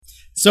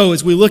So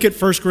as we look at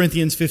 1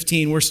 Corinthians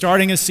 15, we're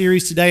starting a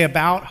series today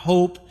about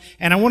hope.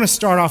 And I want to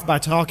start off by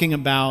talking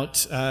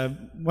about,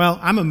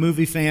 I'm a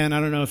movie fan.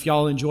 I don't know if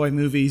y'all enjoy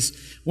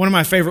movies. One of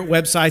my favorite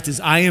websites is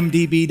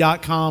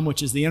imdb.com,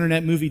 which is the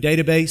Internet Movie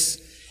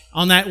Database.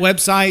 On that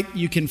website,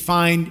 you can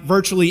find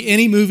virtually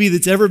any movie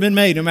that's ever been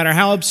made, no matter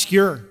how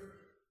obscure.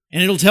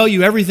 And it'll tell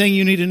you everything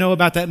you need to know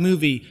about that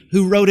movie.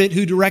 Who wrote it,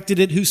 who directed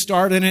it, who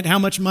starred in it, how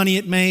much money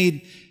it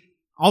made.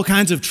 All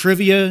kinds of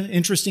trivia,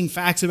 interesting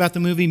facts about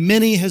the movie.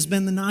 Many has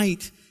been the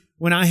night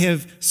when I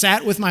have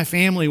sat with my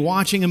family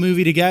watching a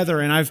movie together,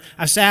 and I've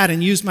sat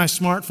and used my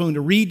smartphone to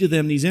read to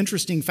them these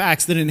interesting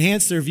facts that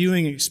enhance their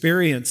viewing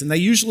experience. And they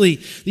usually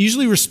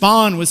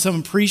respond with some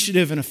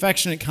appreciative and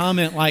affectionate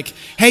comment like,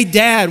 "Hey,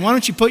 Dad, why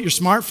don't you put your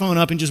smartphone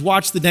up and just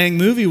watch the dang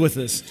movie with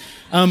us?"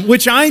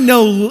 Which I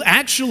know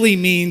actually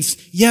means,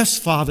 "Yes,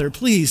 Father,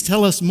 please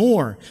tell us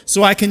more."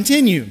 So I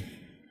continue.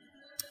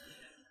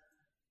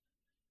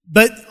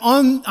 But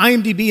on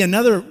IMDb,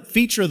 another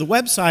feature of the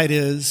website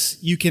is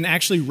you can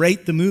actually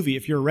rate the movie.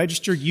 If you're a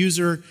registered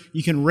user,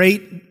 you can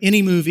rate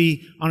any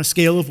movie on a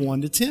scale of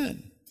 1 to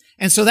 10.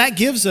 And so that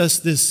gives us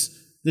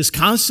this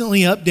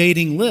constantly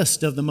updating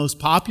list of the most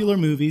popular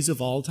movies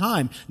of all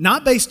time,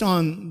 not based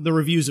on the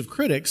reviews of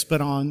critics, but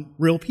on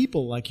real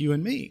people like you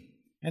and me,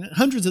 and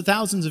hundreds of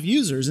thousands of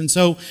users. And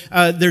so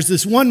there's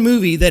this one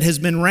movie that has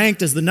been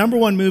ranked as the number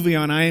one movie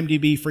on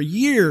IMDb for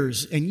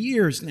years and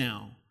years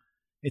now.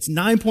 It's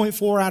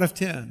 9.4 out of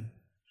 10.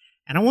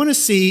 And I want to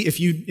see, if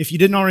you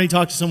didn't already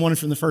talk to someone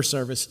from the first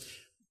service,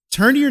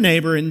 turn to your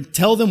neighbor and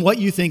tell them what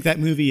you think that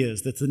movie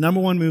is. That's the number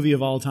one movie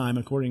of all time,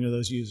 according to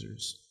those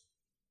users.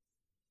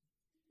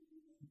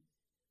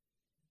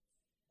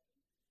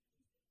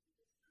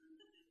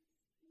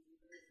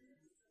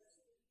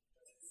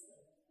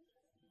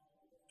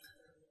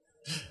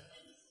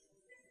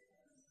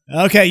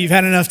 Okay, you've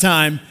had enough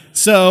time.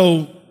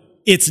 So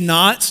it's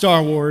not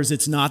Star Wars,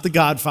 it's not The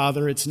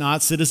Godfather, it's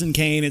not Citizen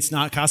Kane, it's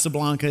not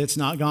Casablanca, it's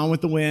not Gone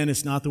with the Wind,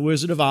 it's not The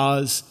Wizard of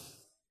Oz.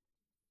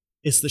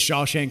 It's The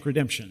Shawshank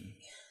Redemption.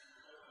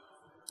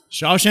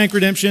 Shawshank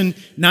Redemption,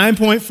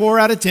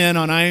 9.4 out of 10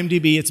 on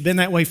IMDb. It's been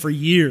that way for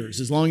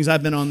years, as long as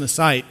I've been on the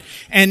site.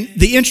 And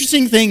the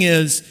interesting thing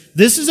is,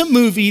 this is a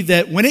movie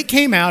that when it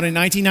came out in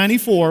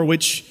 1994,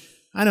 which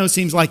I know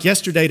seems like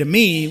yesterday to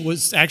me,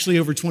 was actually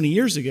over 20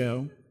 years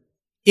ago,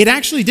 it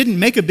actually didn't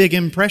make a big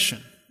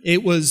impression.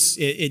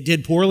 It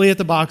did poorly at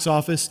the box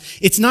office.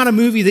 It's not a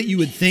movie that you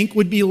would think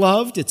would be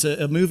loved. It's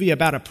a movie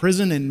about a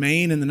prison in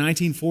Maine in the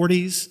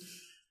 1940s.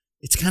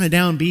 It's kind of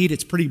downbeat.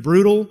 It's pretty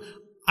brutal.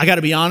 I got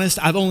to be honest,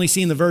 I've only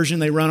seen the version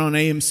they run on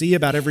AMC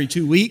about every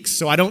 2 weeks,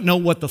 so I don't know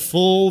what the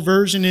full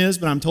version is,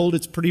 but I'm told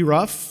it's pretty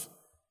rough.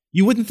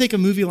 You wouldn't think a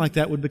movie like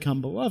that would become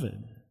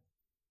beloved.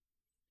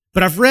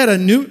 But I've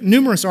read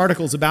numerous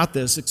articles about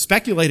this,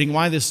 speculating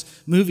why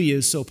this movie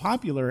is so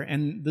popular,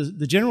 and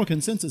the general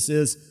consensus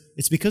is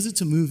it's because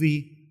it's a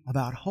movie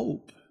about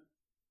hope.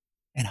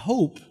 And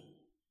hope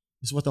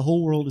is what the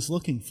whole world is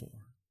looking for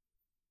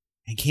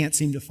and can't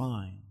seem to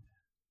find.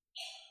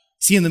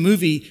 See, in the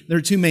movie, there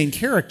are two main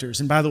characters.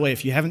 And by the way,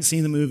 if you haven't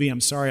seen the movie,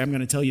 I'm sorry, I'm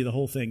going to tell you the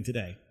whole thing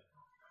today.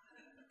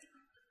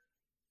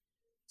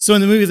 So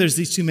in the movie, there's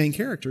these two main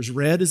characters.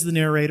 Red is the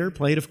narrator,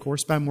 played, of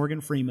course, by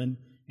Morgan Freeman.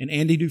 And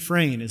Andy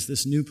Dufresne is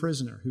this new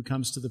prisoner who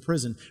comes to the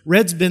prison.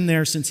 Red's been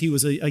there since he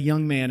was a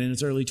young man in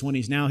his early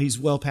 20s. Now he's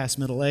well past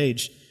middle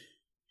age.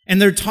 And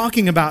they're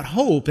talking about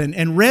hope.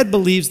 And Red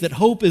believes that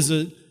hope is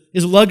a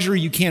luxury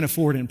you can't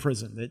afford in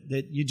prison.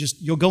 That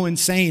you'll go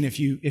insane if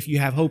you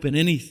have hope in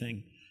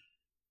anything.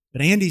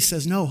 But Andy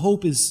says, no,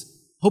 hope is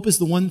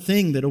the one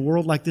thing that a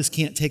world like this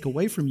can't take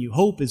away from you.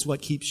 Hope is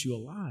what keeps you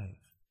alive.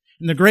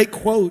 And the great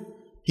quote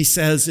he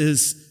says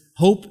is,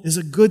 hope is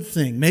a good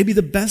thing, maybe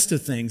the best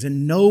of things,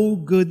 and no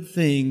good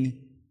thing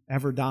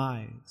ever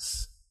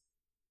dies.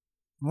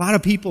 A lot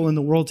of people in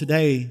the world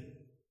today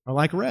are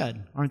like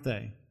Red, aren't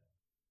they?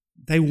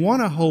 They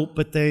want to hope,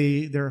 but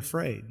they're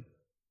afraid.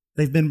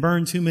 They've been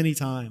burned too many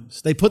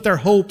times. They put their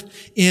hope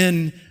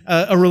in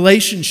a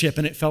relationship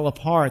and it fell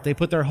apart. They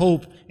put their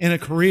hope in a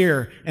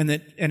career and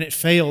it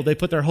failed. They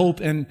put their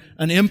hope in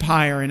an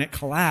empire and it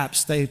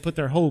collapsed. They put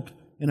their hope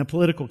in a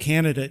political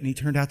candidate and he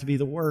turned out to be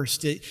the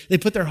worst. They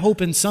put their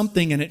hope in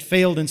something and it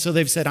failed, and so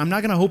they've said, I'm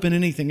not going to hope in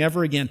anything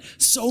ever again.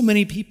 So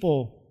many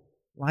people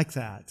like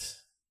that.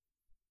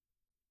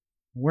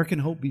 Where can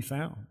hope be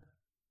found?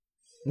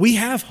 We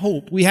have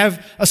hope. We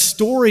have a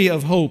story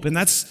of hope, and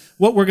that's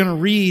what we're going to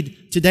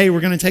read today. We're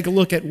going to take a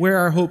look at where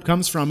our hope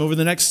comes from. Over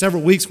the next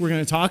several weeks, we're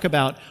going to talk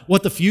about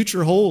what the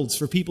future holds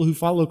for people who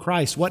follow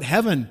Christ, what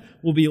heaven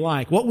will be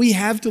like, what we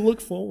have to look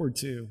forward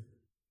to.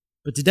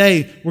 But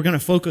today, we're going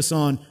to focus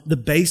on the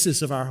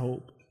basis of our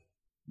hope,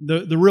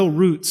 the real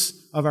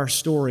roots of our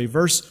story.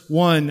 Verse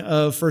 1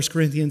 of 1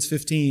 Corinthians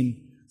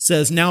 15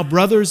 says, Now,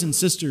 brothers and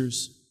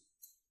sisters,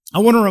 I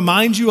want to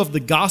remind you of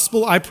the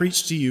gospel I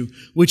preached to you,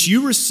 which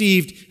you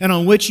received and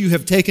on which you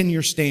have taken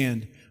your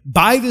stand.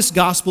 By this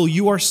gospel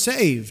you are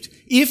saved,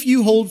 if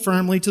you hold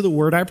firmly to the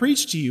word I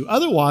preached to you.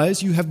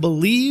 Otherwise, you have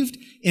believed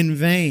in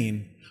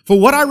vain. For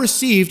what I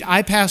received,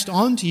 I passed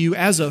on to you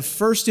as of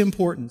first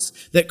importance,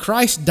 that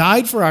Christ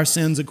died for our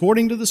sins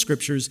according to the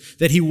Scriptures,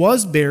 that He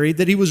was buried,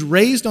 that He was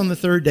raised on the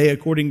third day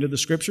according to the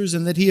Scriptures,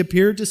 and that He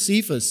appeared to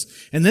Cephas,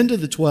 and then to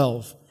the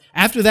 12.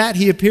 After that,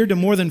 He appeared to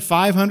more than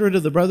 500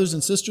 of the brothers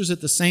and sisters at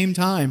the same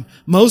time,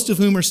 most of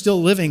whom are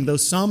still living, though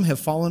some have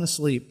fallen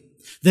asleep.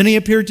 Then He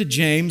appeared to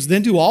James,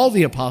 then to all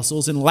the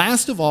apostles, and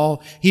last of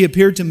all, He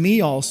appeared to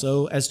me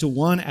also as to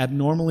one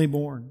abnormally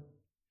born.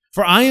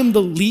 For I am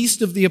the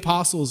least of the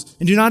apostles,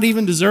 and do not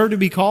even deserve to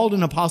be called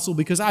an apostle,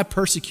 because I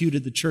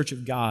persecuted the church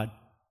of God.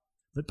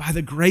 But by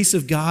the grace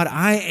of God,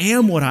 I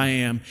am what I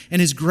am,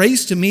 and His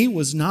grace to me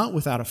was not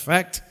without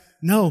effect.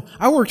 No,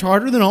 I worked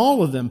harder than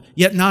all of them,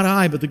 yet not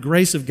I, but the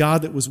grace of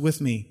God that was with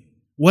me.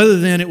 Whether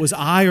then it was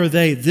I or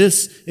they,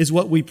 this is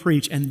what we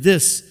preach, and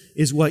this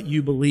is what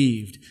you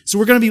believed. So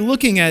we're going to be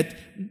looking at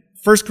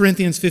 1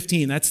 Corinthians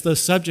 15. That's the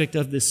subject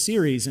of this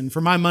series, and for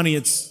my money,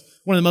 it's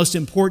one of the most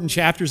important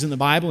chapters in the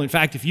Bible. In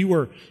fact, if you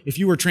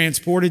were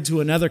transported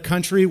to another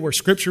country where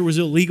Scripture was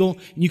illegal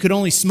and you could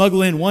only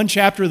smuggle in one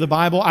chapter of the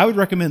Bible, I would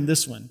recommend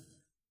this one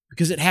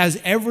because it has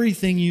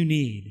everything you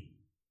need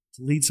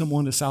to lead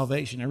someone to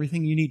salvation,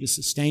 everything you need to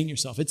sustain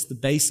yourself. It's the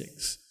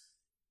basics.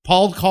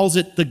 Paul calls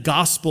it the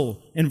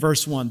gospel in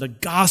verse 1. The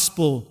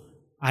gospel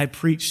I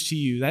preach to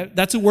you.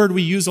 That's a word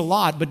we use a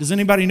lot, but does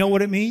anybody know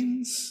what it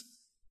means?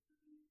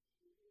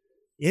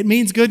 It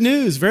means good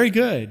news. Very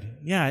good.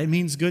 Yeah, it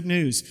means good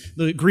news.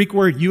 The Greek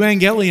word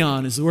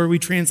euangelion is the word we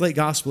translate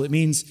gospel. It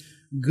means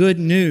good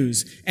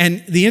news.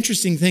 And the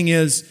interesting thing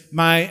is,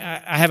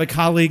 I have a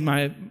colleague,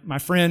 my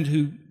friend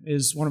who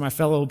is one of my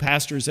fellow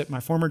pastors at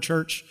my former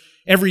church.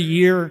 Every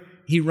year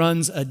he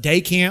runs a day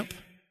camp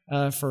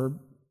for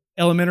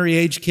elementary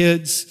age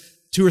kids,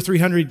 200 or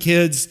 300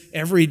 kids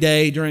every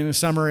day during the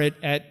summer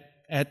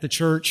at the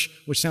church,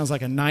 which sounds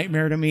like a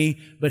nightmare to me.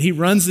 But he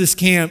runs this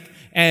camp,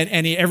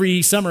 and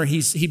every summer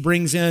he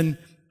brings in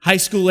high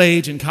school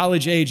age and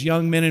college age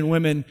young men and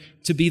women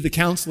to be the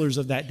counselors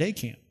of that day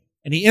camp.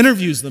 And he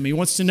interviews them. He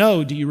wants to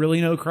know, do you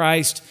really know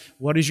Christ?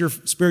 What is your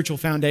spiritual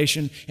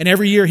foundation? And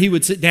every year he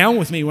would sit down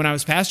with me when I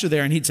was pastor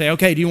there, and he'd say,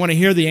 okay, do you want to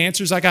hear the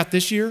answers I got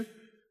this year?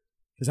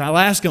 Because I'll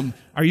ask him,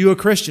 are you a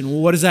Christian?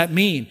 Well, what does that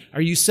mean?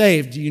 Are you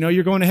saved? Do you know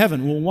you're going to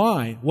heaven? Well,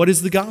 why? What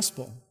is the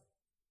gospel?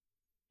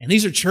 And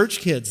these are church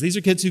kids. These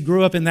are kids who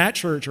grew up in that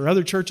church or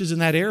other churches in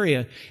that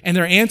area, and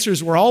their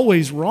answers were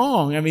always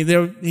wrong. I mean,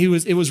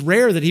 it was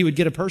rare that he would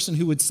get a person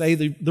who would say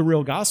the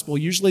real gospel.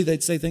 Usually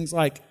they'd say things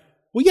like,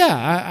 well,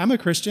 yeah, I'm a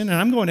Christian and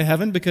I'm going to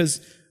heaven because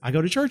I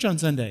go to church on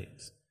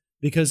Sundays,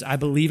 because I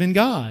believe in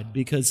God,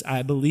 because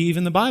I believe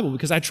in the Bible,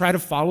 because I try to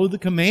follow the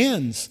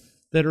commands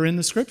that are in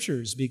the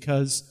Scriptures,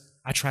 because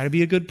I try to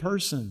be a good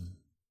person.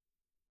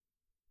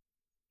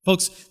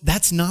 Folks,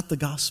 that's not the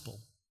gospel.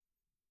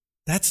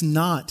 That's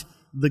not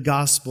the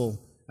gospel.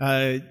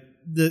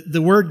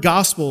 The word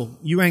gospel,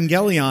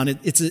 euangelion,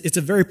 it's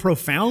a very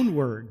profound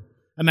word.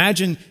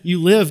 Imagine you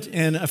lived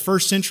in a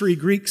first century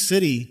Greek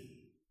city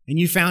and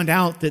you found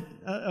out that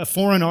a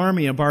foreign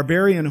army, a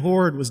barbarian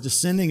horde was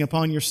descending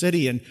upon your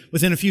city, and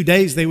within a few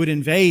days they would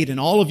invade and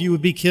all of you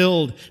would be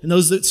killed, and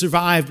those that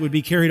survived would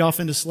be carried off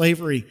into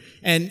slavery.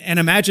 And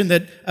imagine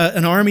that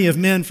an army of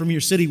men from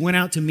your city went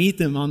out to meet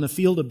them on the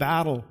field of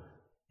battle.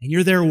 And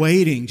you're there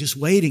waiting, just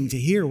waiting to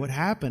hear what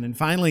happened. And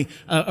finally,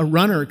 a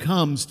runner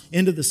comes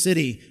into the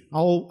city,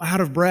 all out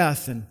of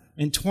breath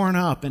and torn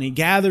up, and he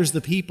gathers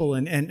the people.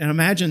 And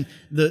imagine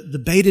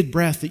the bated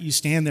breath that you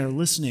stand there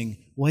listening,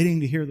 waiting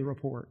to hear the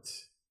report.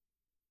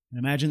 And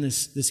imagine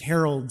this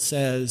herald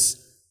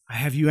says, I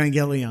have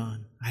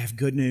euangelion, I have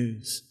good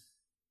news.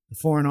 The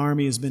foreign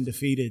army has been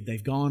defeated.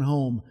 They've gone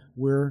home.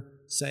 We're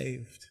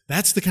saved.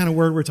 That's the kind of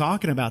word we're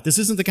talking about. This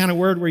isn't the kind of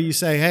word where you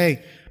say,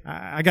 hey,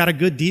 I got a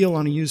good deal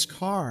on a used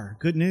car.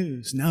 Good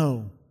news.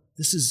 No,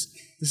 this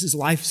is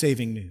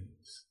life-saving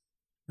news.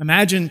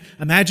 Imagine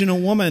a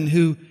woman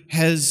who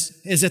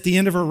is at the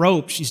end of her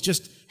rope. She's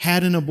just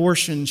had an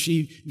abortion.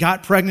 She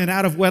got pregnant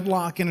out of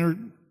wedlock, and her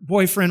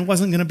boyfriend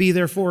wasn't going to be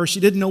there for her. She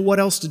didn't know what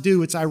else to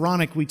do. It's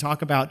ironic we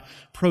talk about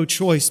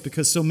pro-choice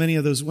because so many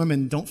of those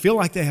women don't feel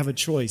like they have a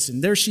choice.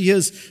 And there she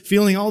is,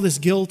 feeling all this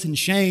guilt and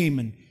shame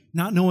and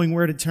not knowing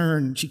where to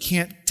turn. She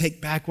can't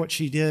take back what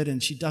she did,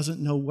 and she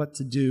doesn't know what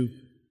to do.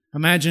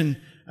 Imagine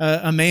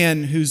a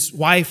man whose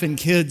wife and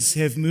kids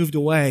have moved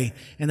away,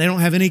 and they don't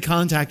have any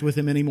contact with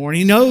him anymore. And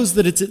he knows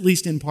that it's at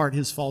least in part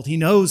his fault. He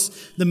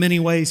knows the many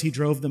ways he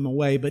drove them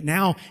away, but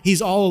now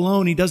he's all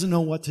alone. He doesn't know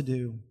what to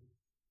do.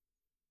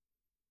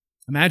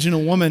 Imagine a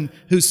woman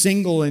who's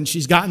single and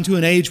she's gotten to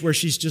an age where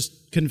she's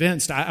just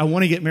convinced, I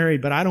want to get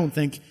married, but I don't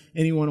think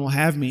anyone will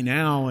have me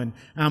now, and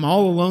I'm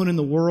all alone in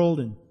the world,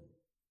 and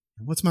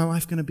what's my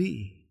life going to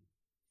be?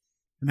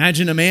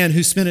 Imagine a man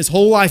who spent his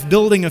whole life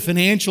building a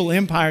financial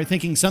empire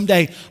thinking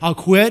someday I'll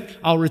quit,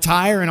 I'll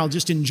retire, and I'll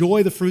just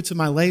enjoy the fruits of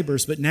my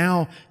labors. But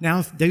now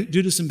due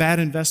to some bad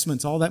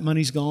investments, all that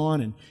money's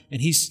gone,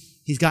 and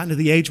he's gotten to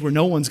the age where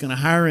no one's going to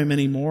hire him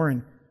anymore.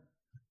 And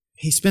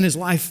he spent his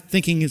life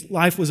thinking his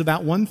life was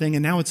about one thing,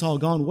 and now it's all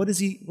gone. What is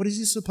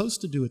he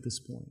supposed to do at this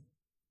point?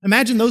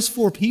 Imagine those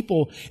 4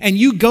 people, and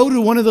you go to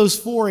one of those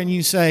 4 and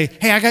you say,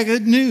 hey, I got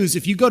good news.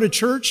 If you go to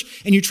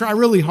church and you try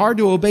really hard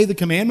to obey the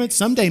commandments,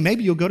 someday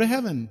maybe you'll go to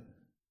heaven.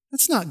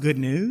 That's not good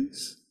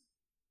news.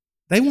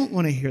 They won't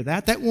want to hear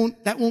that. That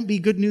won't be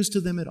good news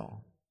to them at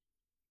all.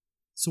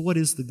 So what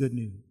is the good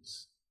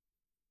news?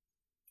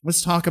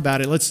 Let's talk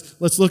about it.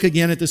 Let's look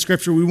again at the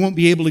scripture. We won't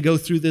be able to go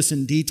through this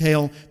in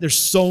detail. There's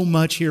so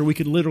much here. We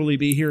could literally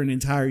be here an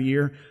entire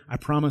year. I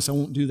promise I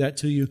won't do that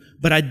to you.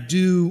 But I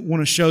do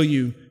want to show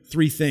you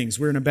 3 things.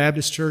 We're in a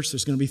Baptist church.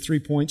 There's going to be 3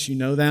 points. You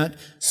know that.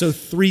 So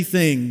 3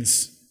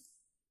 things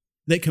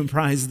that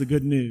comprise the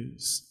good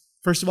news.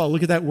 First of all,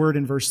 look at that word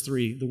in verse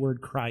 3, the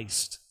word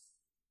Christ.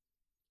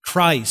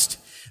 Christ.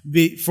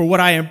 For what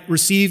I have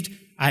received,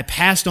 I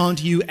passed on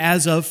to you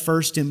as of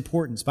first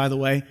importance. By the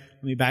way,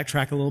 let me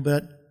backtrack a little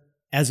bit.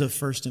 As of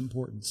first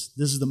importance.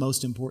 This is the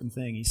most important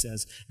thing, he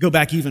says. Go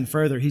back even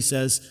further. He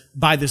says,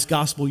 by this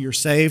gospel you're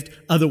saved,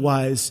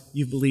 otherwise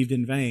you've believed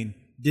in vain.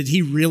 Did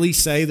he really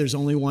say there's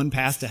only one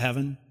path to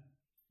heaven?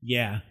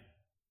 Yeah.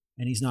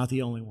 And he's not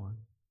the only one.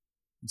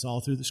 It's all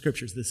through the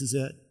scriptures. This is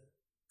it.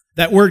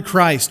 That word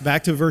Christ,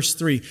 back to verse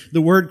 3. The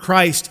word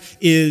Christ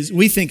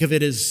we think of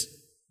it as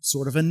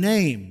sort of a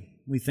name.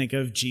 We think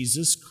of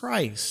Jesus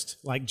Christ,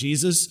 like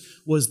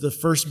Jesus was the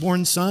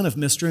firstborn son of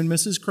Mr. and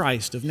Mrs.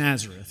 Christ of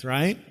Nazareth,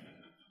 right?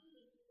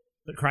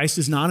 But Christ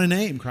is not a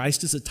name.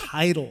 Christ is a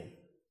title.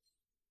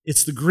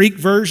 It's the Greek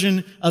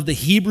version of the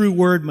Hebrew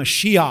word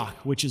Mashiach,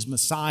 which is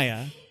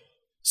Messiah.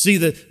 See,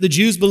 the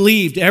Jews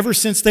believed ever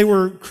since they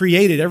were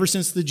created, ever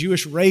since the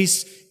Jewish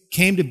race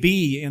came to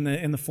be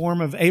in the form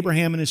of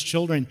Abraham and his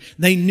children,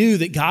 they knew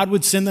that God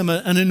would send them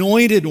an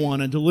anointed one,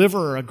 a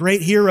deliverer, a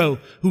great hero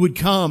who would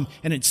come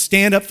and would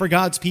stand up for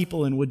God's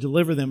people and would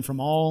deliver them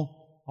from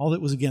all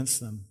that was against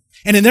them.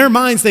 And in their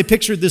minds, they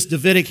pictured this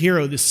Davidic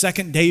hero, this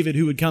second David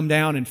who would come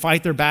down and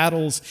fight their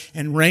battles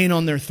and reign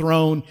on their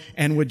throne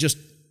and would just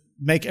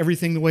make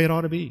everything the way it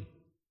ought to be.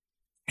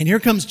 And here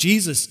comes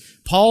Jesus.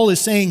 Paul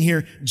is saying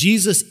here,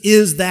 Jesus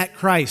is that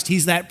Christ.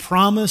 He's that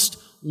promised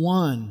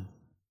one.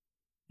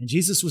 And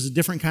Jesus was a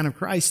different kind of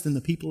Christ than the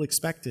people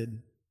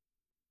expected.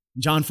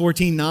 In John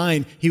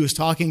 14:9, he was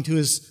talking to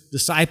his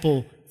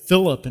disciple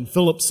Philip, and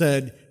Philip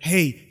said,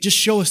 hey, just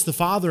show us the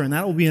Father and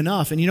that will be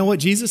enough. And you know what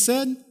Jesus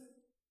said?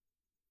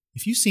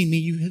 If you've seen me,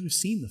 you have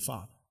seen the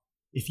Father.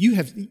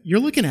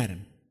 You're looking at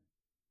him.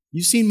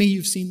 You've seen me,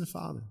 you've seen the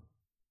Father.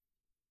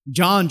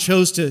 John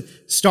chose to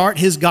start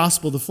his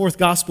gospel, the 4th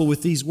gospel,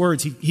 with these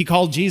words. He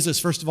called Jesus,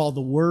 first of all,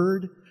 the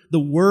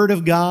Word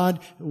of God,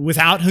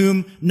 without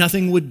whom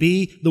nothing would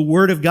be. The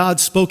Word of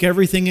God spoke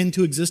everything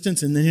into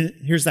existence. And then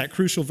here's that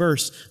crucial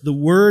verse. The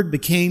Word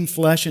became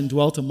flesh and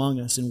dwelt among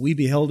us, and we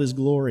beheld His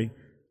glory.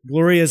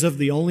 Glory as of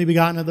the only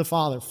begotten of the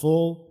Father,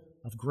 full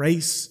of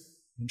grace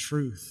and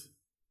truth.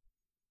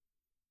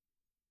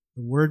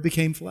 The Word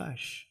became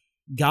flesh.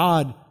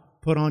 God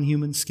put on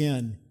human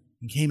skin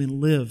and came and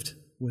lived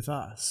with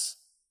us.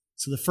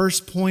 So the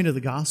first point of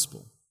the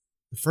gospel,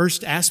 the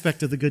first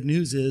aspect of the good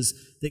news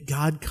is that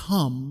God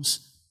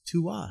comes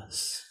to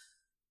us.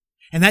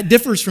 And that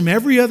differs from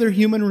every other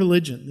human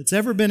religion that's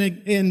ever been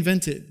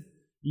invented.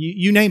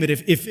 You name it.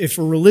 If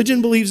a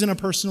religion believes in a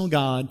personal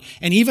God,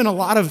 and even a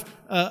lot of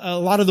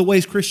the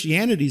ways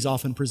Christianity is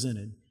often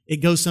presented,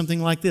 it goes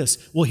something like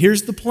this. Well,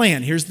 here's the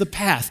plan. Here's the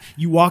path.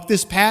 You walk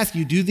this path,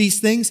 you do these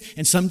things,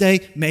 and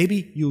someday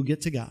maybe you'll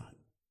get to God.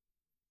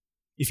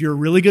 If you're a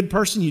really good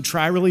person, you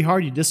try really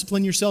hard, you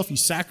discipline yourself, you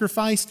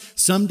sacrifice,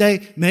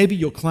 someday maybe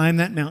you'll climb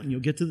that mountain, you'll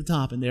get to the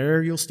top, and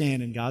there you'll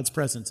stand in God's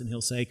presence, and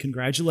He'll say,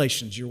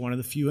 congratulations, you're one of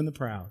the few and the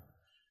proud.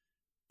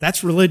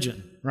 That's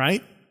religion,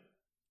 right?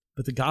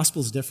 But the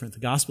gospel's different.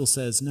 The gospel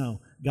says, no,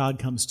 God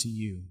comes to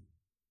you.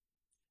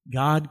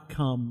 God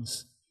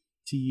comes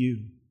to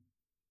you.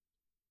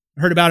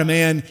 I heard about a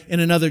man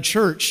in another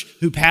church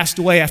who passed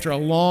away after a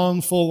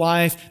long, full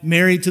life,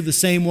 married to the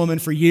same woman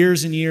for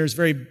years and years,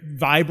 very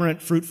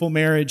vibrant, fruitful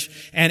marriage.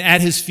 And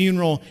at his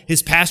funeral,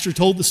 his pastor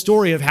told the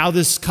story of how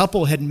this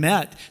couple had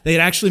met. They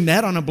had actually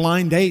met on a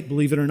blind date,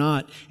 believe it or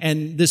not.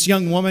 And this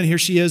young woman, here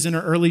she is in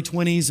her early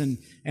 20s,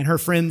 and her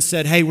friends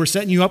said, hey, we're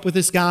setting you up with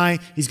this guy.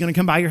 He's going to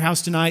come by your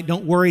house tonight.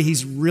 Don't worry.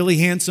 He's really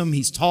handsome.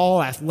 He's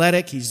tall,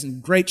 athletic. He's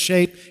in great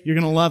shape. You're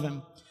going to love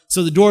him.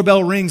 So the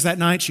doorbell rings that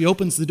night. She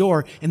opens the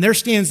door, and there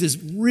stands this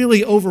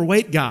really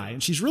overweight guy.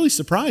 And she's really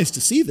surprised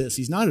to see this.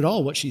 He's not at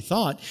all what she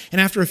thought.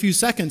 And after a few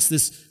seconds,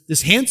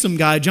 this handsome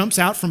guy jumps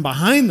out from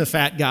behind the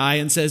fat guy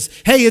and says,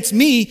 hey, it's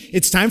me.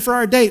 It's time for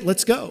our date.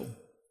 Let's go.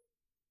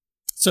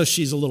 So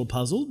she's a little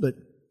puzzled, but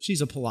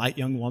she's a polite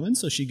young woman,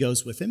 so she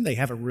goes with him. They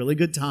have a really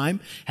good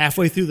time.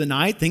 Halfway through the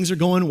night, things are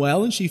going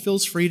well, and she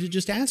feels free to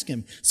just ask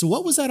him, so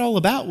what was that all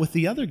about with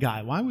the other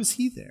guy? Why was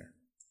he there?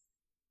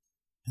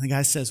 And the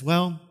guy says,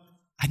 well,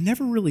 I'd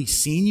never really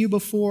seen you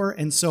before,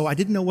 and so I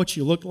didn't know what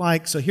you looked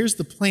like. So here's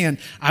the plan.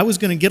 I was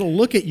going to get a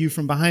look at you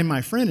from behind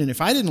my friend, and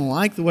if I didn't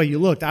like the way you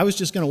looked, I was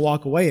just going to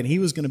walk away, and he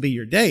was going to be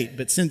your date.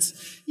 But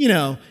since,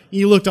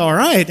 you looked all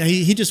right,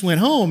 he just went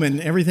home, and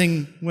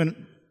everything went,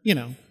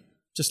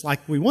 just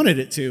like we wanted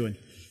it to. And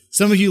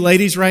some of you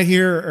ladies right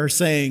here are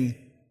saying,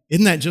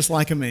 isn't that just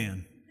like a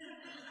man?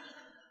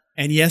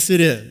 And yes, it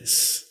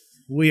is.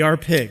 We are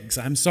pigs.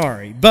 I'm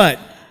sorry. But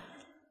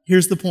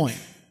here's the point.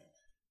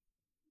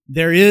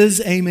 There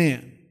is a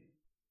man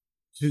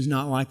who's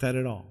not like that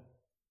at all.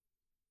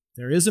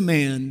 There is a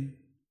man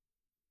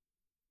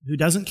who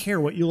doesn't care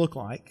what you look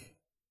like,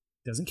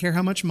 doesn't care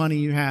how much money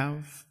you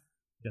have,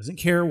 doesn't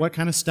care what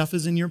kind of stuff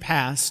is in your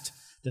past,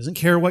 doesn't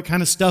care what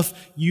kind of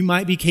stuff you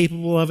might be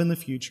capable of in the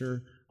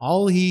future.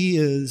 All he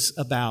is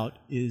about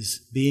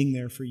is being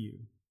there for you.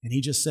 And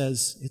he just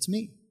says, it's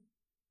me.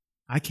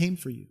 I came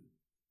for you.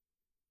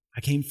 I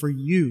came for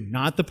you,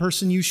 not the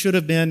person you should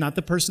have been, not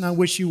the person I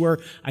wish you were.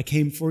 I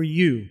came for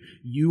you.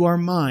 You are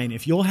mine.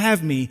 If you'll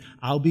have me,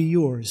 I'll be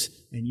yours,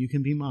 and you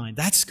can be mine.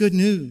 That's good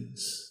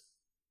news,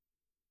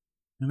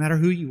 no matter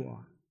who you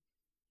are.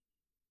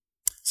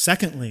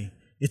 Secondly,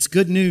 it's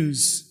good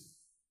news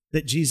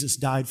that Jesus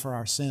died for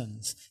our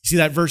sins. You see,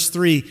 that verse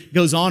 3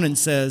 goes on and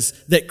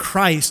says that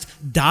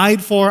Christ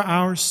died for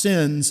our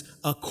sins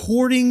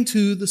according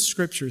to the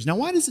Scriptures. Now,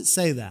 why does it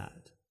say that?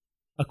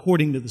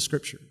 According to the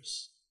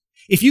Scriptures.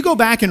 If you go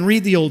back and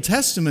read the Old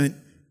Testament,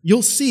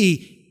 you'll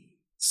see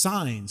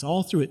signs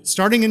all through it,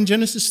 starting in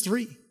Genesis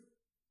 3,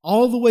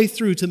 all the way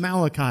through to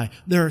Malachi.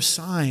 There are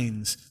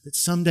signs that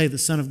someday the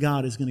Son of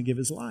God is going to give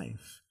His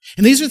life.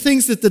 And these are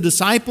things that the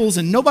disciples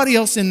and nobody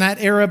else in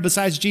that era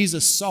besides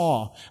Jesus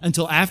saw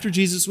until after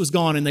Jesus was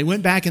gone, and they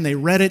went back and they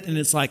read it, and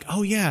it's like,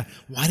 oh yeah,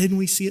 why didn't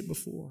we see it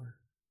before?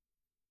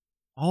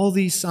 All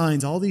these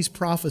signs, all these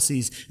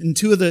prophecies, and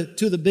two of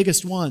the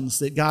biggest ones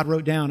that God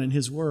wrote down in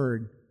His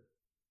Word,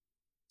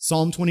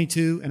 Psalm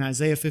 22 and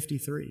Isaiah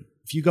 53.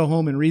 If you go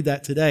home and read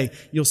that today,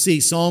 you'll see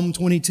Psalm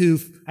 22,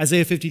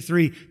 Isaiah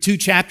 53, two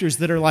chapters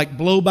that are like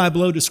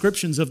blow-by-blow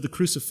descriptions of the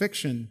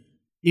crucifixion,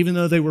 even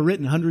though they were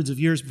written hundreds of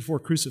years before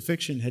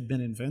crucifixion had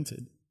been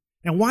invented.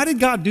 Now, why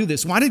did God do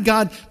this? Why did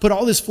God put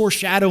all this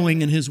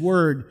foreshadowing in His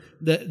Word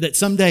that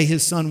someday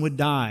His Son would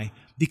die?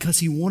 Because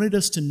He wanted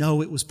us to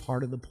know it was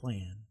part of the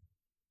plan.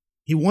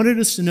 He wanted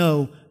us to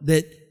know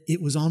that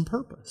it was on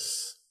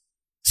purpose.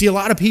 See, a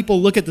lot of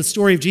people look at the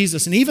story of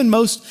Jesus, and even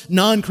most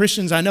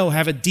non-Christians I know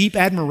have a deep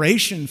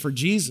admiration for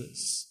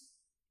Jesus.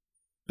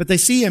 But they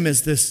see Him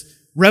as this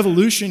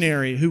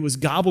revolutionary who was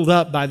gobbled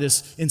up by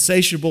this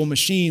insatiable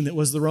machine that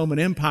was the Roman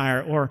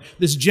Empire, or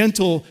this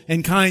gentle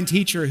and kind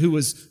teacher who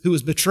was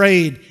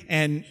betrayed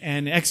and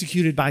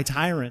executed by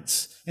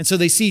tyrants. And so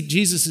they see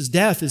Jesus'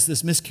 death as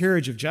this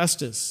miscarriage of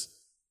justice.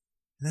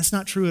 And that's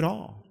not true at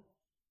all.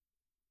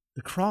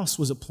 The cross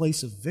was a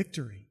place of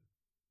victory.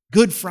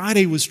 Good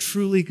Friday was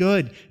truly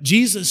good.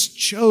 Jesus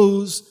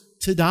chose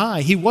to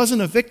die. He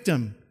wasn't a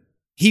victim.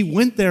 He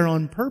went there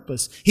on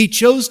purpose. He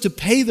chose to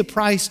pay the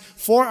price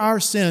for our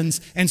sins,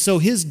 and so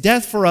His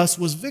death for us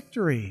was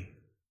victory.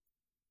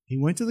 He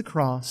went to the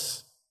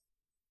cross,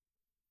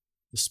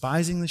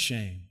 despising the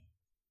shame,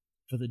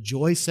 for the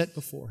joy set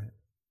before Him,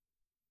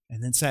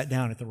 and then sat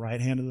down at the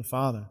right hand of the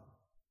Father.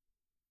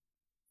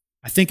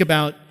 I think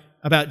about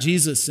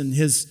Jesus and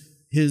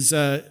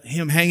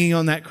Him hanging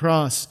on that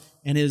cross,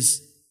 and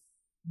His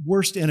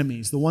worst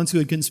enemies, the ones who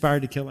had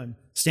conspired to kill Him,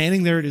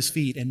 standing there at His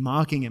feet and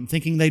mocking Him,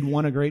 thinking they'd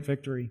won a great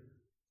victory.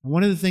 And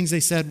one of the things they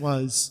said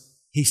was,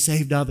 He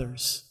saved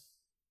others.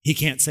 He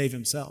can't save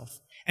Himself.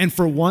 And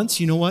for once,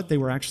 you know what? They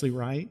were actually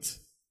right.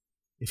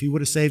 If He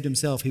would have saved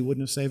Himself, He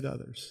wouldn't have saved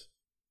others.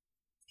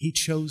 He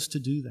chose to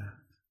do that.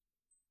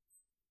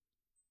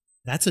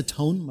 That's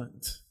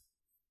atonement.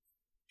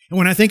 And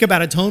when I think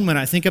about atonement,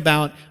 I think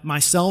about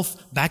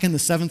myself back in the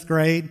 7th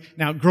grade.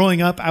 Now, growing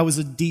up, I was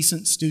a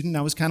decent student.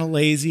 I was kind of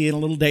lazy and a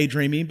little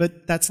daydreamy,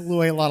 but that's the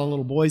way a lot of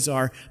little boys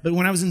are. But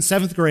when I was in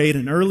 7th grade,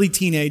 an early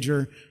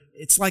teenager,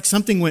 it's like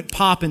something went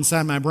pop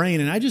inside my brain,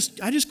 and I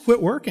just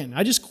quit working.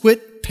 I just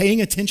quit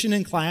paying attention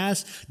in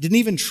class, didn't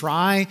even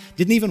try,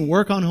 didn't even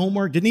work on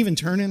homework, didn't even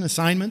turn in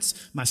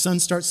assignments. My son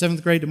starts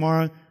 7th grade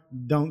tomorrow.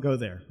 Don't go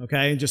there,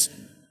 okay?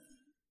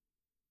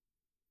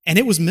 And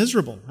it was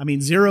miserable. I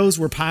mean, zeros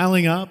were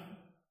piling up.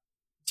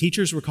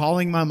 Teachers were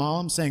calling my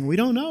mom saying, we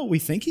don't know. We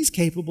think he's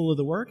capable of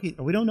the work.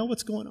 We don't know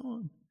what's going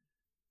on.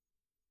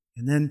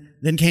 And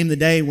then came the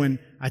day when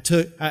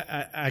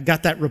I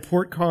got that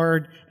report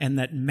card, and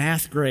that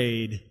math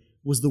grade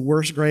was the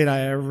worst grade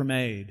I ever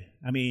made.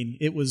 I mean,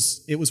 it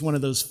was one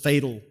of those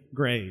fatal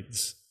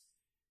grades.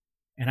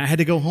 And I had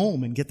to go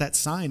home and get that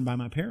signed by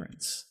my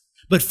parents.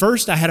 But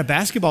first, I had a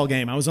basketball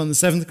game. I was on the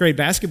 7th grade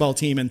basketball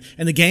team, and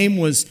the game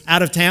was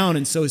out of town.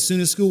 And so as soon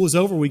as school was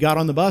over, we got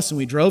on the bus and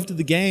we drove to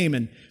the game.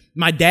 And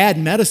my dad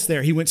met us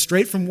there. He went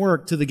straight from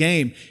work to the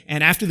game.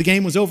 And after the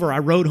game was over, I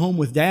rode home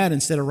with Dad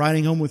instead of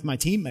riding home with my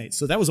teammates.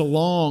 So that was a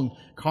long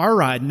car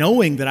ride,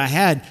 knowing that I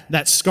had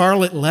that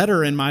scarlet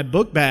letter in my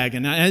book bag.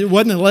 And it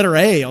wasn't a letter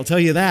A, I'll tell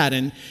you that.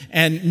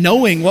 And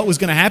knowing what was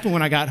going to happen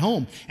when I got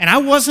home. And I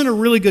wasn't a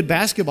really good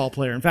basketball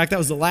player. In fact, that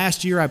was the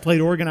last year I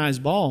played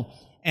organized ball.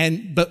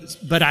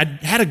 But I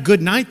had a good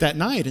night that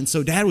night, and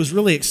so Dad was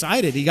really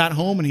excited. He got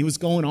home and he was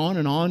going on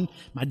and on.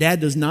 My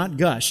dad does not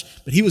gush,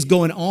 but he was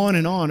going on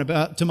and on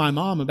to my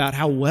mom about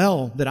how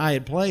well that I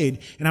had played.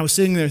 And I was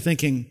sitting there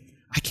thinking,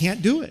 I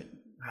can't do it.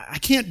 I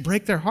can't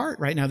break their heart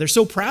right now. They're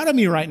so proud of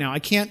me right now. I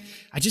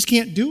just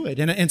can't do it.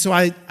 And so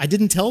I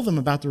didn't tell them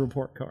about the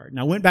report card. And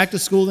I went back to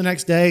school the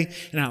next day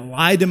and I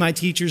lied to my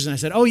teachers and I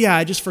said, oh yeah,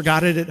 I just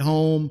forgot it at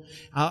home.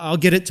 I'll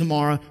get it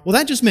tomorrow. Well,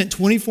 that just meant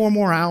 24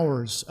 more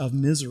hours of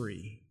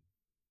misery,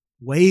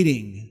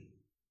 waiting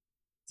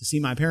to see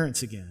my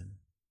parents again.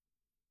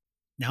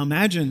 Now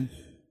imagine,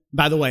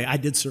 by the way, I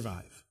did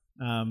survive.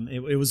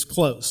 It was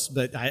close,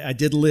 but I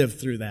did live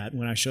through that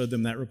when I showed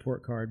them that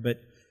report card. But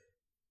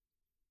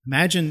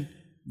imagine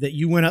that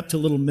you went up to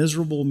little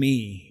miserable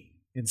me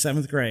in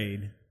 7th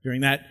grade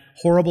during that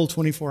horrible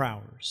 24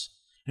 hours.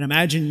 And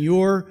imagine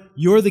you're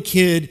the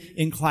kid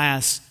in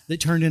class that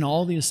turned in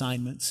all the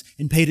assignments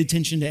and paid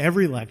attention to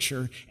every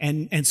lecture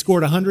and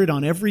scored 100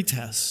 on every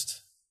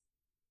test.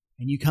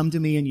 And you come to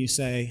me and you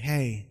say,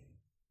 hey,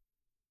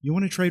 you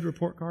want to trade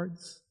report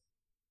cards?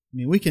 I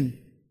mean, we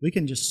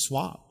can just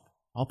swap.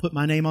 I'll put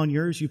my name on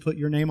yours, you put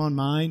your name on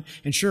mine,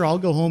 and sure, I'll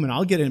go home and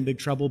I'll get in big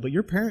trouble, but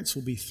your parents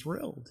will be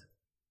thrilled.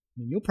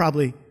 I mean, you'll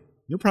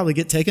probably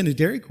get taken to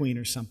Dairy Queen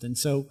or something.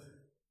 So,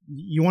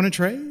 you want to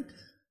trade?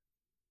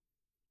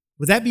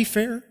 Would that be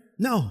fair?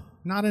 No,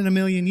 not in a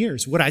million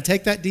years. Would I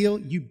take that deal?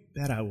 You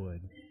bet I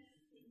would.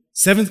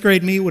 7th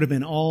grade me would have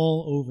been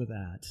all over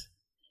that.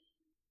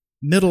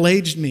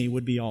 Middle-aged me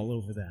would be all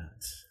over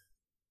that.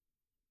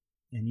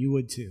 And you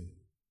would too.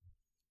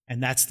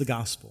 And that's the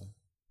gospel.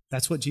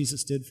 That's what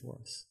Jesus did for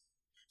us.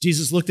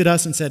 Jesus looked at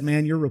us and said,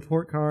 man, your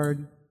report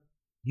card,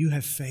 you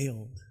have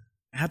failed.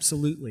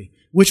 Absolutely.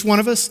 Which one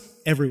of us?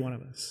 Every one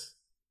of us.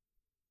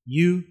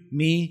 You,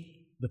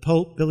 me, the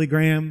Pope, Billy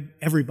Graham,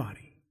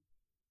 everybody.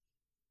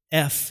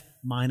 F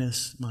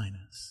minus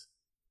minus.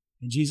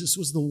 And Jesus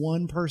was the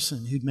one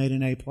person who'd made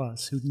an A+,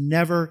 who'd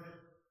never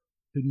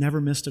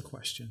missed a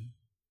question.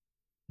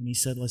 And he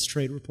said, let's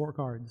trade report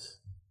cards.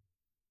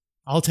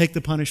 I'll take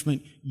the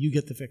punishment, you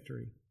get the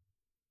victory.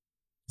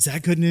 Is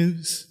that good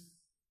news?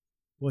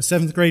 Well,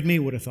 7th grade me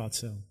would have thought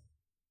so.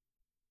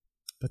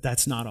 But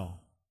that's not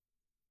all.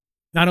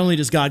 Not only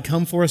does God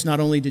come for us, not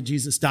only did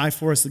Jesus die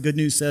for us, the good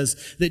news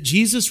says that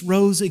Jesus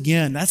rose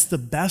again. That's the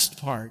best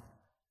part.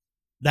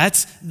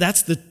 That's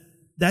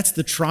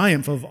the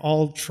triumph of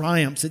all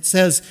triumphs. It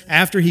says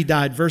after he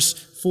died,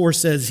 verse 4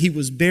 says, he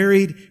was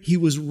buried, he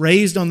was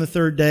raised on the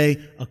 3rd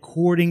day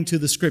according to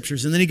the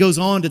Scriptures. And then he goes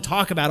on to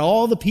talk about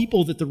all the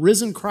people that the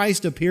risen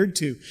Christ appeared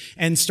to.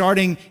 And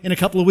starting in a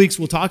couple of weeks,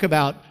 we'll talk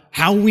about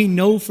how we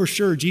know for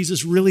sure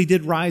Jesus really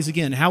did rise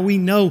again, how we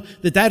know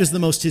that that is the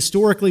most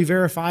historically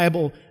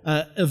verifiable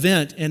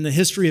event in the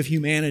history of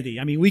humanity.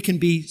 I mean, we can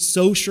be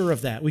so sure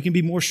of that. We can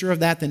be more sure of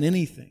that than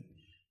anything.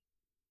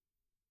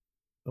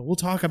 But we'll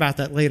talk about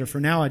that later. For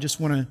now, I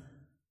just want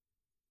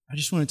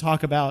to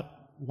talk about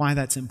why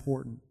that's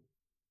important.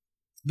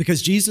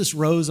 Because Jesus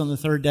rose on the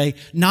 3rd day,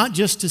 not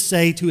just to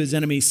say to his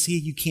enemies, see,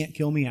 you can't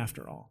kill me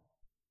after all.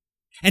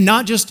 And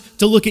not just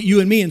to look at you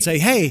and me and say,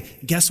 hey,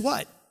 guess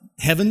what?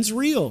 Heaven's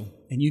real,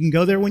 and you can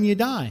go there when you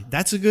die.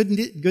 That's a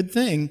good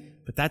thing,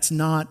 but that's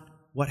not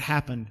what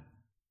happened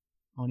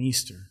on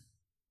Easter.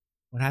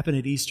 What happened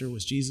at Easter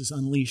was Jesus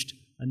unleashed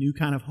a new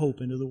kind of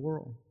hope into the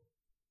world.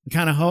 The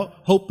kind of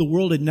hope the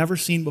world had never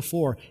seen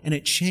before, and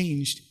it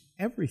changed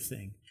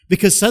everything.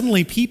 Because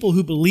suddenly people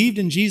who believed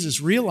in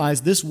Jesus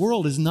realized this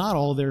world is not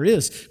all there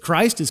is.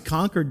 Christ has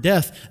conquered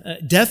death.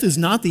 Death is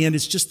not the end,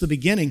 it's just the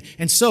beginning.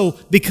 And so,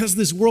 because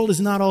this world is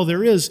not all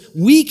there is,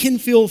 we can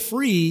feel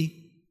free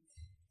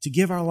to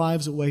give our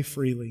lives away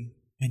freely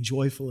and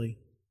joyfully.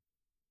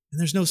 And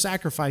there's no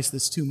sacrifice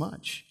that's too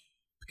much.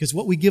 Because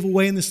what we give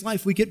away in this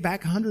life, we get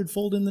back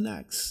 100-fold in the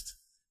next.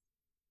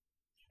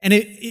 And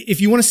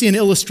if you want to see an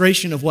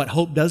illustration of what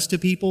hope does to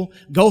people,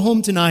 go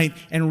home tonight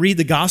and read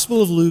the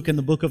Gospel of Luke and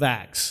the book of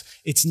Acts.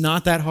 It's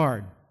not that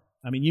hard.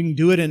 I mean, you can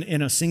do it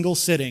in a single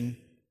sitting.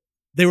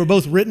 They were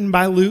both written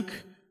by Luke.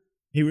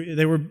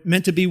 They were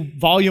meant to be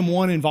volume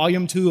 1 and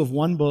volume 2 of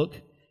one book.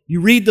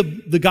 You read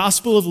the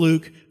Gospel of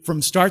Luke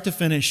from start to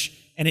finish,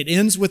 and it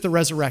ends with the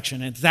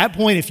resurrection. And at that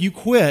point, if you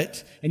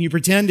quit and you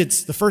pretend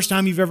it's the first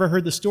time you've ever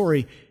heard the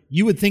story,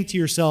 you would think to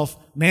yourself,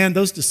 man,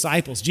 those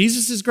disciples,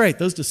 Jesus is great.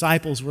 Those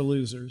disciples were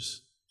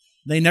losers.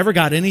 They never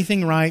got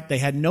anything right. They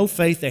had no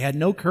faith. They had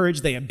no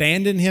courage. They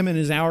abandoned him in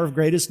his hour of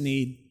greatest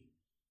need.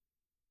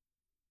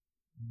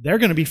 They're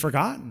going to be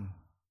forgotten.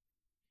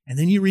 And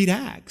then you read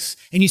Acts,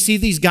 and you see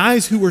these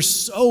guys who were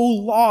so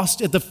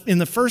lost in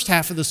the first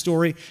half of the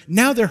story,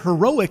 now they're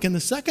heroic in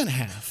the second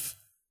half.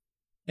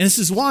 And this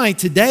is why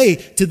to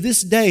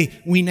this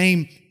day, we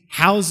name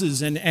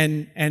houses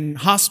and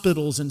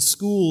hospitals and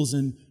schools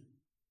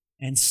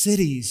and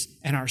cities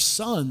and our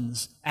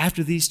sons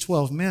after these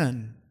 12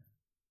 men.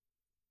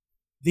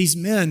 These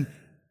men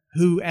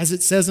who, as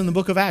it says in the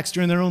book of Acts,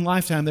 during their own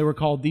lifetime, they were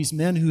called these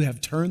men who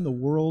have turned the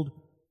world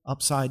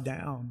upside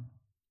down.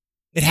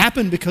 It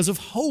happened because of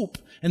hope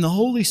and the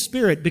Holy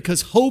Spirit,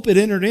 because hope had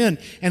entered in,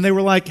 and they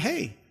were like,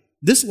 hey,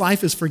 this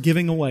life is for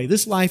giving away.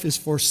 This life is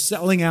for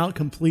selling out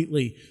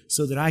completely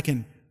so that I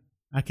can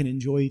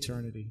enjoy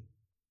eternity.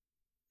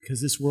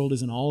 Because this world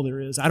isn't all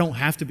there is. I don't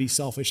have to be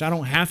selfish. I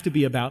don't have to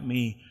be about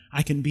me.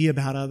 I can be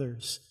about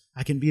others.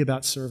 I can be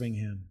about serving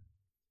Him.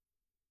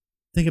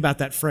 Think about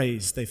that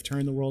phrase, they've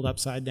turned the world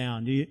upside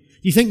down. Do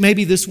you think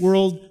maybe this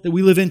world that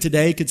we live in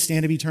today could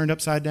stand to be turned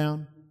upside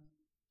down?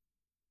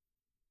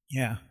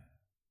 Yeah.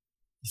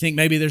 You think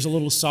maybe there's a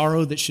little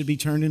sorrow that should be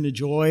turned into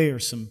joy, or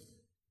some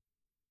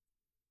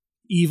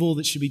evil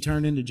that should be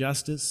turned into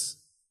justice,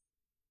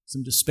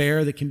 some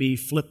despair that can be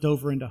flipped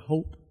over into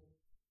hope?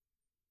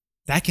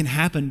 That can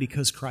happen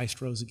because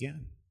Christ rose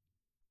again.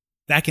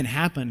 That can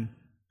happen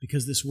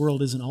because this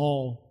world isn't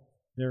all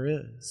there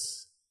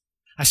is.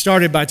 I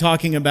started by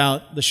talking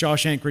about The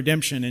Shawshank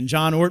Redemption and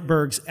John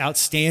Ortberg's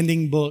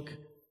outstanding book,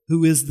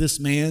 Who is This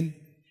Man?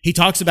 He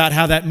talks about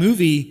how that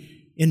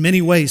movie, in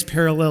many ways,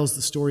 parallels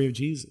the story of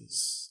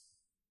Jesus.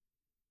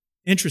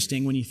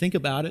 Interesting when you think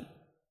about it.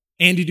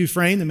 Andy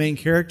Dufresne, the main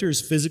character,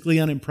 is physically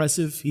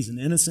unimpressive. He's an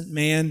innocent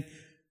man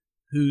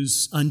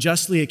who's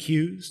unjustly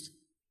accused.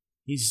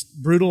 He's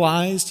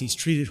brutalized. He's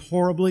treated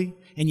horribly.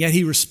 And yet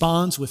he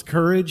responds with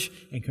courage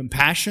and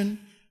compassion.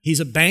 He's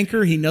a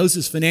banker. He knows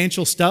his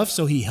financial stuff,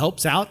 so he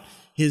helps out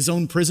his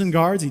own prison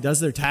guards. He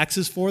does their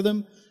taxes for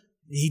them.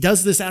 He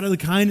does this out of the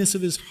kindness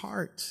of his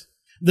heart.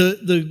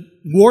 The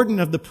warden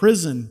of the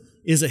prison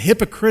is a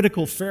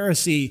hypocritical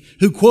Pharisee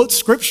who quotes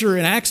Scripture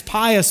and acts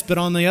pious, but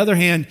on the other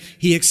hand,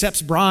 he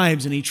accepts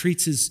bribes and he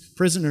treats his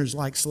prisoners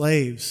like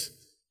slaves.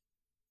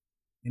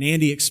 And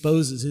Andy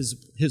exposes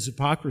his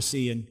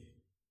hypocrisy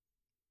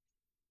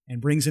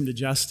and brings him to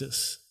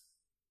justice.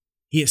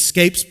 He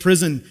escapes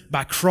prison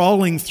by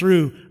crawling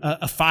through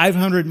a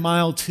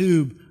 500-mile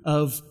tube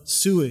of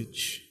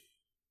sewage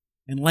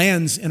and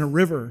lands in a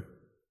river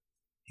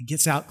and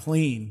gets out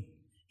clean.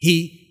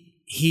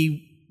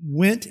 He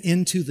went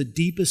into the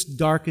deepest,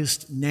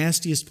 darkest,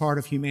 nastiest part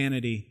of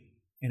humanity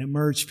and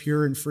emerged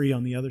pure and free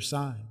on the other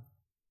side.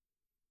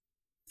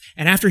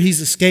 And after he's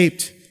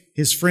escaped,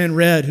 his friend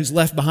Red, who's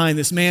left behind,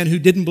 this man who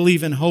didn't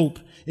believe in hope,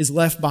 is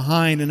left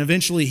behind, and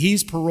eventually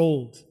he's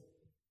paroled.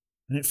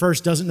 And at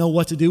first doesn't know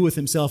what to do with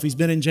himself. He's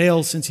been in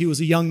jail since he was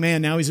a young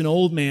man. Now he's an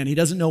old man. He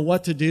doesn't know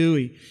what to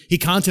do. He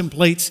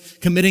contemplates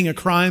committing a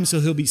crime,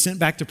 so he'll be sent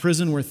back to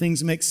prison where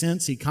things make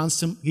sense. He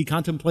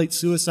contemplates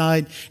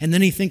suicide. And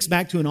then he thinks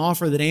back to an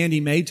offer that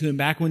Andy made to him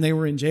back when they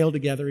were in jail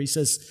together. He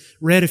says,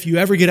 Red, if you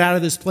ever get out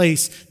of this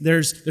place,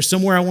 there's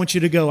somewhere I want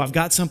you to go. I've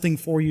got something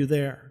for you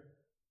there.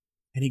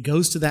 And he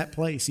goes to that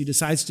place. He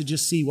decides to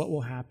just see what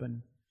will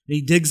happen.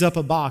 He digs up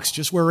a box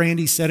just where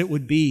Andy said it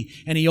would be,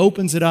 and he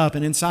opens it up,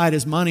 and inside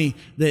is money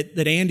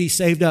that Andy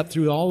saved up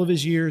through all of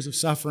his years of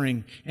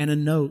suffering, and a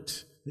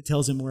note that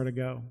tells him where to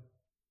go.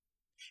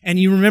 And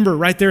you remember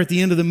right there at the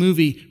end of the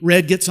movie,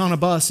 Red gets on a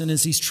bus, and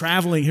as he's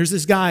traveling, here's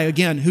this guy,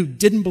 again, who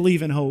didn't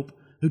believe in hope,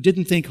 who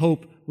didn't think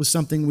hope was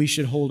something we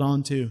should hold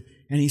on to.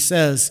 And he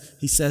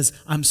says,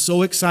 I'm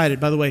so excited.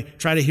 By the way,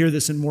 try to hear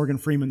this in Morgan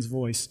Freeman's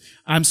voice.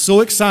 I'm so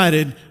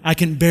excited, I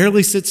can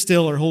barely sit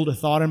still or hold a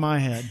thought in my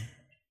head.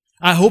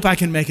 I hope I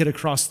can make it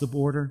across the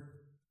border.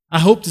 I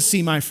hope to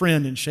see my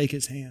friend and shake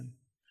his hand.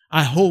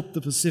 I hope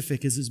the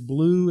Pacific is as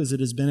blue as it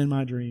has been in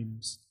my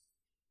dreams.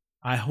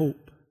 I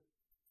hope.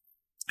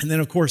 And then,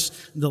 of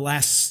course, the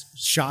last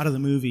shot of the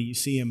movie, you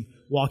see him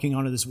walking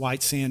onto this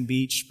white sand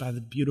beach by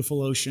the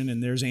beautiful ocean,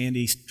 and there's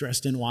Andy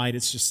dressed in white.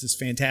 It's just this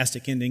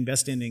fantastic ending,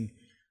 best ending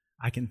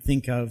I can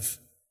think of.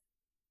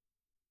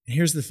 And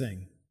here's the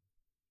thing.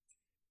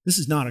 This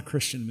is not a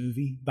Christian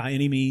movie by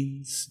any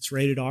means. It's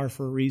rated R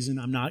for a reason.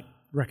 I'm not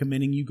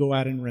recommending you go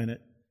out and rent it.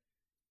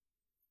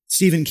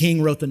 Stephen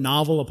King wrote the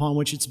novel upon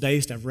which it's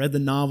based. I've read the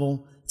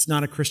novel. It's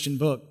not a Christian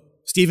book.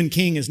 Stephen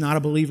King is not a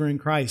believer in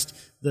Christ.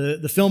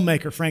 The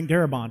filmmaker, Frank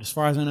Darabont, as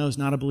far as I know, is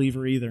not a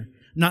believer either.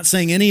 I'm not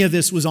saying any of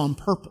this was on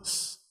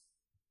purpose.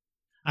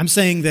 I'm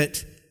saying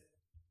that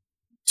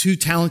two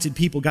talented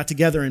people got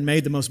together and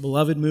made the most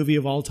beloved movie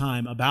of all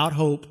time about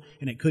hope,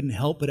 and it couldn't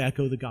help but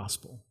echo the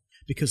gospel,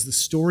 because the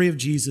story of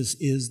Jesus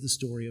is the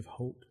story of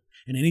hope.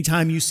 And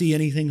anytime you see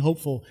anything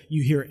hopeful,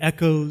 you hear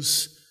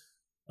echoes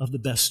of the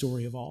best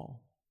story of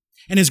all.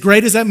 And as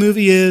great as that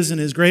movie is, and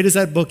as great as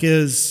that book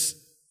is,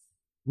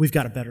 we've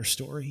got a better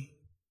story,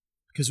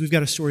 because we've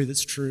got a story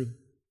that's true.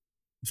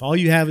 If all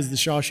you have is the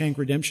Shawshank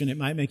Redemption, it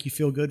might make you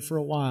feel good for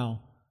a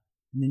while,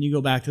 and then you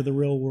go back to the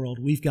real world.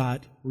 We've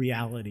got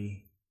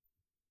reality.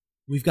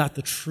 We've got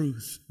the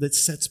truth that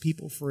sets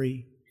people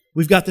free.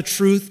 We've got the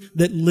truth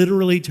that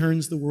literally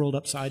turns the world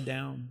upside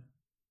down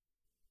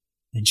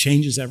and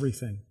changes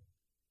everything.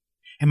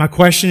 And my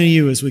question to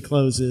you as we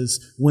close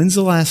is, when's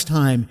the last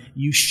time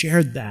you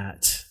shared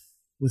that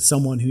with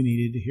someone who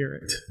needed to hear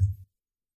it?